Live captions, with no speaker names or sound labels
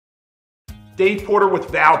Dave Porter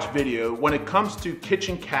with Vouch Video. When it comes to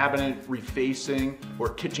kitchen cabinet refacing or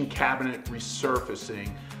kitchen cabinet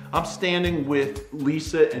resurfacing, I'm standing with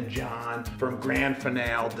Lisa and John from Grande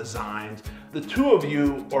Finale Designs. The two of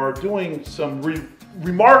you are doing some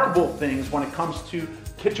remarkable things when it comes to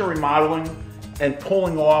kitchen remodeling and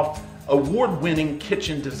pulling off award-winning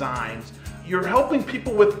kitchen designs. You're helping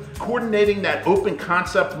people with coordinating that open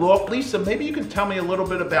concept look. Lisa, maybe you can tell me a little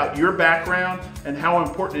bit about your background and how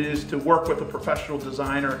important it is to work with a professional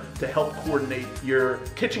designer to help coordinate your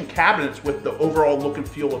kitchen cabinets with the overall look and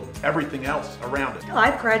feel of everything else around it.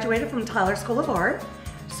 I've graduated from Tyler School of Art,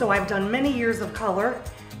 so I've done many years of color.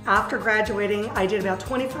 After graduating, I did about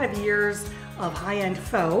 25 years of high-end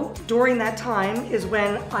faux. During that time is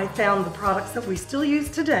when I found the products that we still use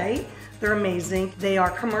today. They're amazing. They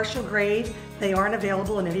are commercial grade. They aren't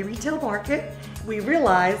available in any retail market. We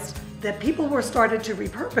realized that people were started to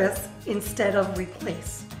repurpose instead of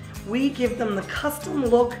replace. We give them the custom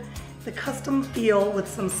look, the custom feel with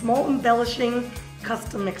some small embellishing,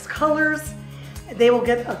 custom mixed colors. They will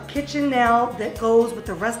get a kitchen now that goes with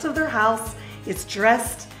the rest of their house. It's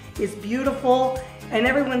dressed, it's beautiful, and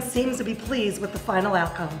everyone seems to be pleased with the final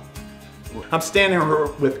outcome. I'm standing here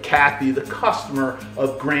with Kathy, the customer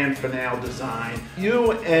of Grande Finale Design.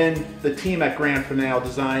 You and the team at Grande Finale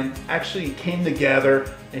Design actually came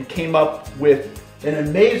together and came up with an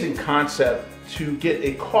amazing concept to get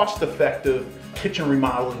a cost-effective kitchen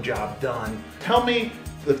remodeling job done. Tell me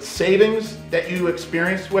the savings that you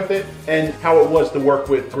experienced with it and how it was to work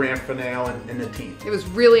with Grande Finale and the team. It was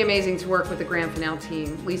really amazing to work with the Grande Finale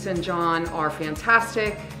team. Lisa and John are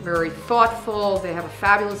fantastic, very thoughtful. They have a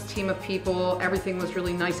fabulous team of people. Everything was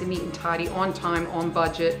really nice and neat and tidy, on time, on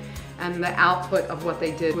budget, and the output of what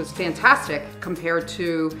they did was fantastic compared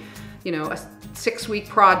to, you know, a 6-week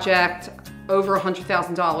project, over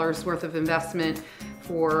 $100,000 worth of investment.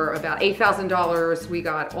 For about $8,000, we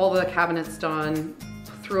got all the cabinets done,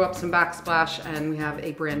 threw up some backsplash, and we have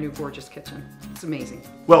a brand new gorgeous kitchen. It's amazing.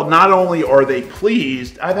 Well, not only are they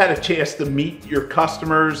pleased, I've had a chance to meet your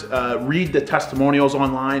customers, read the testimonials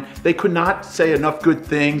online. They could not say enough good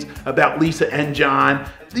things about Lisa and John.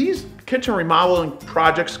 These kitchen remodeling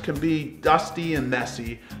projects can be dusty and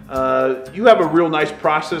messy. You have a real nice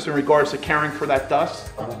process in regards to caring for that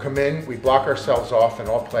dust. We'll come in, we block ourselves off in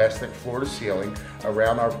all plastic floor to ceiling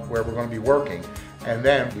around where we're going to be working. And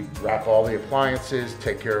then we wrap all the appliances,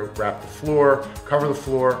 wrap the floor, cover the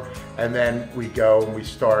floor, and then we go and we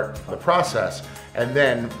start the process. And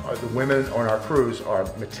then the women on our crews are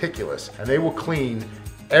meticulous, and they will clean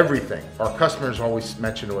everything. Our customers always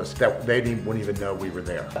mention to us that they wouldn't even know we were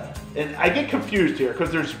there. And I get confused here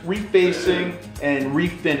because there's refacing and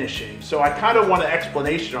refinishing. So I kind of want an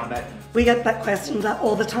explanation on that. We get that question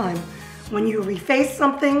all the time. When you reface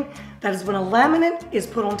something, that is when a laminate is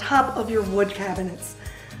put on top of your wood cabinets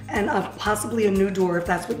and possibly a new door if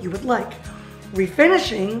that's what you would like.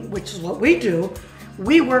 Refinishing, which is what we do,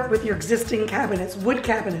 we work with your existing cabinets, wood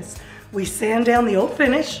cabinets. We sand down the old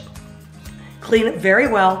finish, clean it very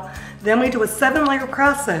well, then we do a 7-layer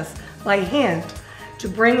process by hand to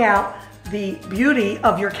bring out the beauty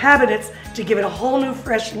of your cabinets to give it a whole new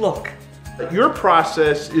fresh look. Your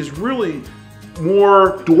process is really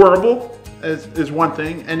more durable, is one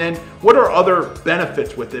thing, and then what are other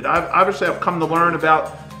benefits with it? Obviously I've come to learn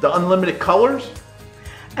about the unlimited colors.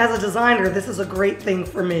 As a designer, this is a great thing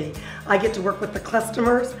for me. I get to work with the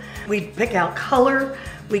customers. We pick out color,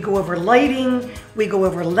 we go over lighting, we go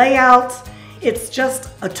over layouts. It's just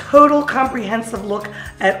a total comprehensive look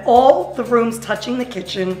at all the rooms touching the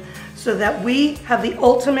kitchen so that we have the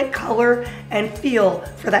ultimate color and feel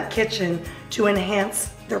for that kitchen to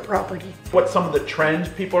enhance their property. What some of the trends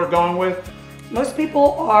people are going with? Most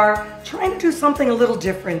people are trying to do something a little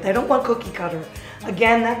different. They don't want cookie cutter.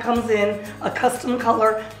 Again, that comes in a custom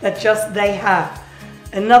color that just they have.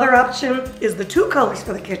 Another option is the 2 colors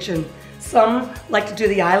for the kitchen. Some like to do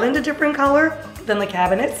the island a different color than the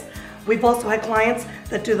cabinets. We've also had clients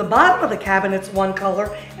that do the bottom of the cabinets one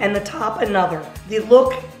color and the top another. The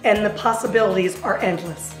look and the possibilities are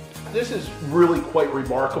endless. This is really quite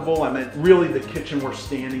remarkable. I mean, really the kitchen we're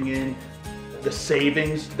standing in, the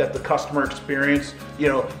savings that the customer experienced, you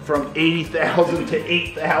know, from 80,000 to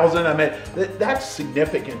 8,000. I mean, that's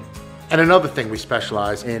significant. And another thing we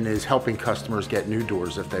specialize in is helping customers get new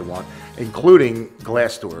doors if they want, including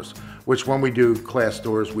glass doors, which when we do glass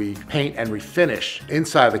doors, we paint and refinish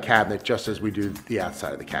inside of the cabinet just as we do the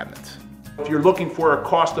outside of the cabinets. If you're looking for a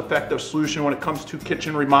cost-effective solution when it comes to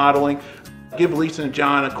kitchen remodeling, give Lisa and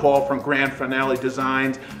John a call from Grande Finale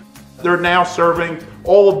Designs. They're now serving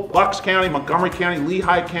all of Bucks County, Montgomery County,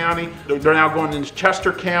 Lehigh County. They're now going into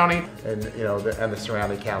Chester County. And and the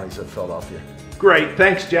surrounding counties of Philadelphia. Great,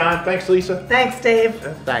 thanks John, thanks Lisa. Thanks, Dave.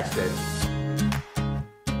 Thanks, Dave.